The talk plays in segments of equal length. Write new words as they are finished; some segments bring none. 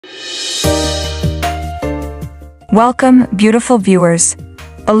Welcome, beautiful viewers.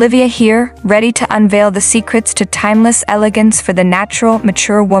 Olivia here, ready to unveil the secrets to timeless elegance for the natural,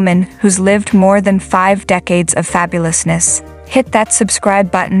 mature woman who's lived more than 5 decades of fabulousness. Hit that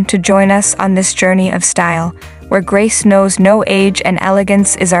subscribe button to join us on this journey of style, where grace knows no age and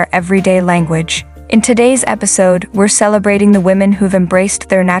elegance is our everyday language. In today's episode, we're celebrating the women who've embraced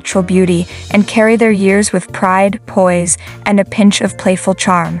their natural beauty and carry their years with pride, poise, and a pinch of playful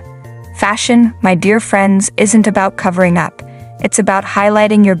charm. Fashion, my dear friends, isn't about covering up. It's about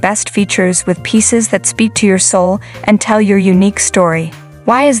highlighting your best features with pieces that speak to your soul and tell your unique story.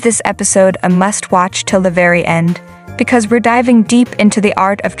 Why is this episode a must-watch till the very end? Because we're diving deep into the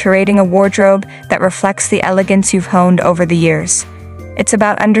art of curating a wardrobe that reflects the elegance you've honed over the years. It's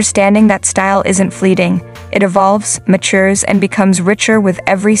about understanding that style isn't fleeting. It evolves, matures, and becomes richer with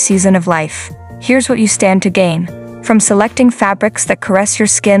every season of life. Here's what you stand to gain. From selecting fabrics that caress your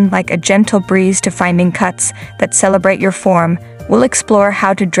skin like a gentle breeze to finding cuts that celebrate your form, we'll explore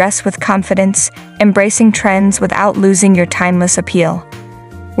how to dress with confidence, embracing trends without losing your timeless appeal.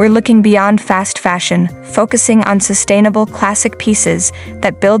 We're looking beyond fast fashion, focusing on sustainable classic pieces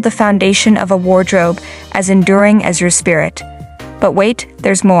that build the foundation of a wardrobe as enduring as your spirit. But wait,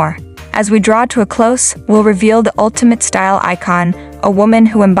 there's more. As we draw to a close, we'll reveal the ultimate style icon, a woman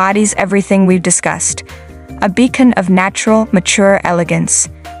who embodies everything we've discussed. A beacon of natural, mature elegance.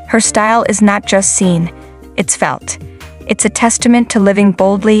 Her style is not just seen, it's felt. It's a testament to living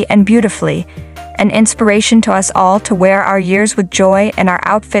boldly and beautifully, an inspiration to us all to wear our years with joy and our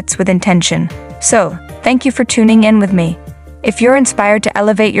outfits with intention. So, thank you for tuning in with me. If you're inspired to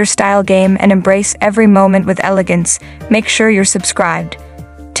elevate your style game and embrace every moment with elegance, make sure you're subscribed.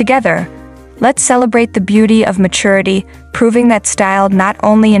 Together, let's celebrate the beauty of maturity, proving that style not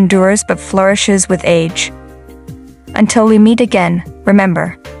only endures but flourishes with age. Until we meet again,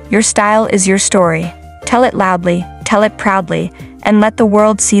 remember, your style is your story. Tell it loudly, tell it proudly, and let the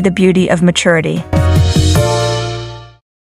world see the beauty of maturity.